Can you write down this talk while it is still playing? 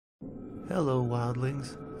Hello,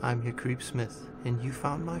 wildlings. I'm your Creepsmith, and you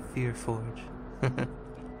found my Fear Forge.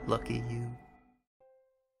 Lucky you.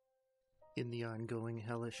 In the ongoing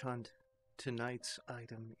hellish hunt, tonight's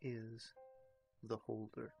item is the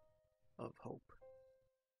Holder of Hope.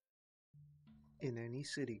 In any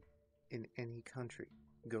city, in any country,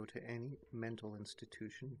 go to any mental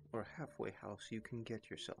institution or halfway house you can get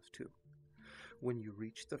yourself to. When you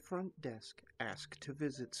reach the front desk, ask to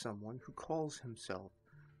visit someone who calls himself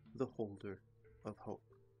the Holder of Hope.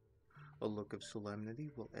 A look of solemnity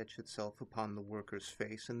will etch itself upon the worker's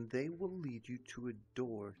face, and they will lead you to a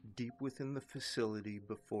door deep within the facility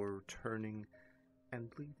before turning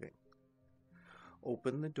and leaving.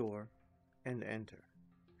 Open the door and enter.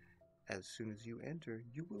 As soon as you enter,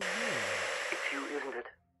 you will realize... It's you, isn't it?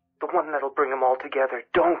 The one that'll bring them all together.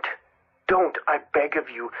 Don't, I beg of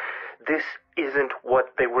you. This isn't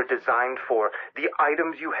what they were designed for. The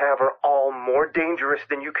items you have are all more dangerous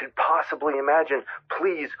than you could possibly imagine.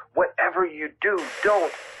 Please, whatever you do,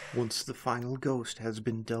 don't. Once the final ghost has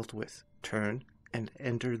been dealt with, turn and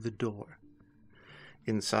enter the door.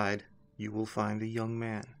 Inside, you will find a young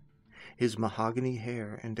man. His mahogany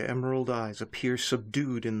hair and emerald eyes appear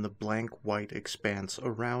subdued in the blank white expanse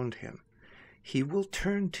around him. He will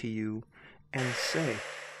turn to you and say,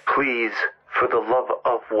 Please, for the love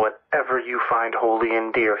of whatever you find holy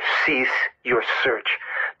and dear, cease your search.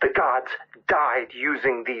 The gods died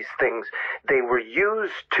using these things. They were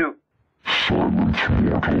used to... Silence,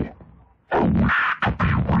 mortal. I wish to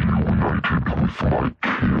be reunited with my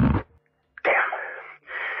kin. Damn.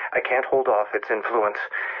 I can't hold off its influence.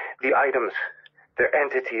 The items, they're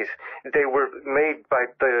entities. They were made by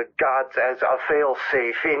the gods as a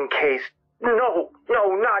fail-safe in case... No,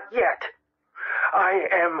 not yet. I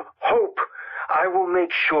am Hope. I will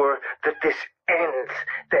make sure that this ends,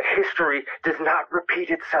 that history does not repeat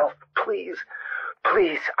itself. Please,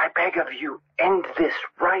 I beg of you, end this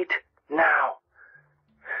right now.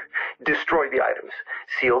 Destroy the items.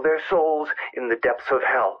 Seal their souls in the depths of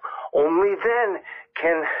hell. Only then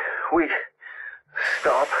can we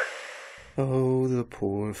stop. Oh, the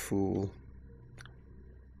poor fool.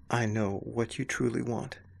 I know what you truly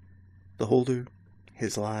want. The Holder,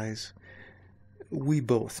 his lies. We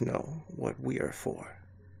both know what we are for.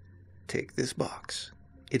 Take this box.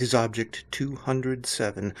 It is object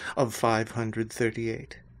 207 of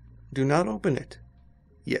 538. Do not open it.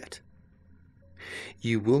 Yet.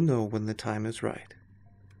 You will know when the time is right.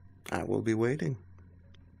 I will be waiting.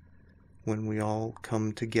 When we all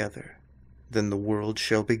come together, then the world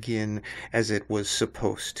shall begin as it was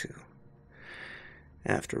supposed to.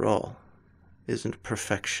 After all, isn't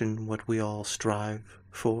perfection what we all strive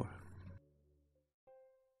for?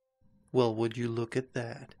 Well, would you look at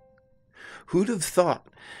that? Who'd have thought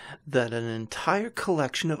that an entire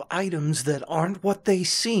collection of items that aren't what they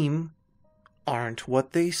seem aren't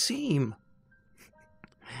what they seem?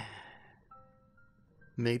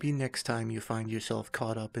 Maybe next time you find yourself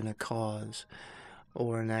caught up in a cause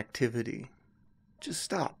or an activity, just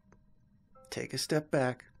stop, take a step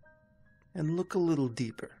back, and look a little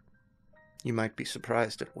deeper. You might be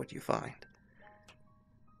surprised at what you find.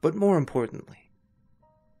 But more importantly,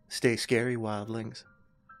 stay scary, wildlings,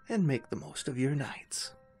 and make the most of your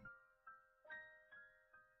nights.